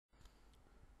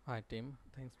Hi team,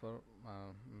 thanks for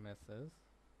message.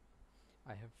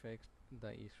 I have fixed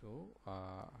the issue.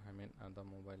 The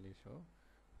mobile issue.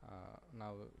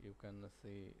 Now you can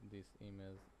see this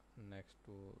image next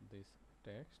to this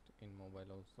text in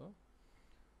mobile also.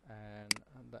 And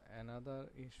the another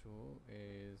issue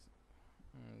is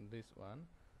this one.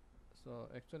 So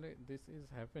actually this is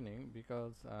happening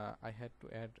because I had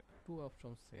to add two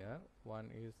options here. One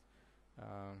is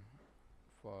um,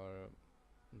 for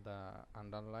the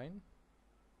underline,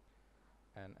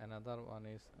 and another one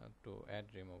is to add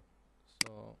remove.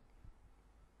 So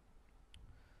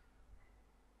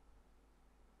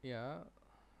yeah,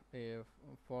 if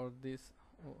for this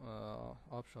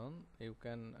option you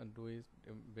can do it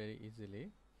very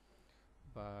easily,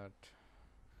 but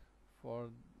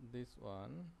for this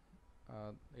one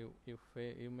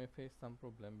you may face some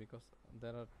problem because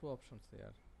there are two options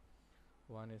here.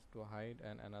 One is to hide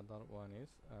and another one is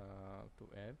to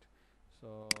add.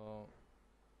 So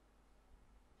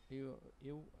you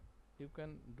you you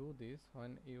can do this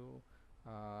when you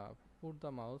put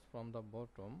the mouse from the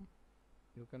bottom.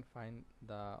 You can find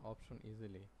the option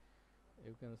easily.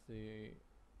 You can see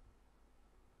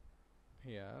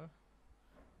here,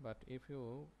 but if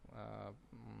you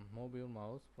move your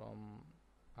mouse from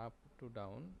up to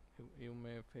down, you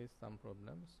may face some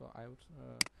problems. So I would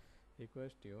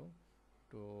request you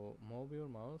to move your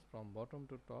mouse from bottom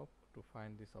to top to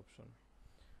find this option,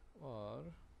 or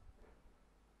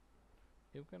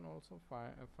you can also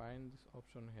find this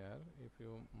option here. If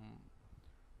you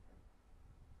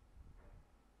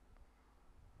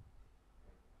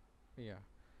yeah,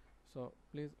 so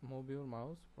please move your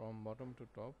mouse from bottom to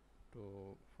top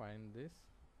to find this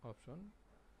option,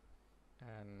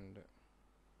 and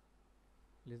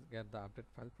please get the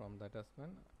update file from the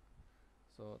attachment.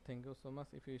 So thank you so much.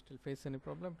 If you still face any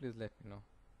problem, please let me know.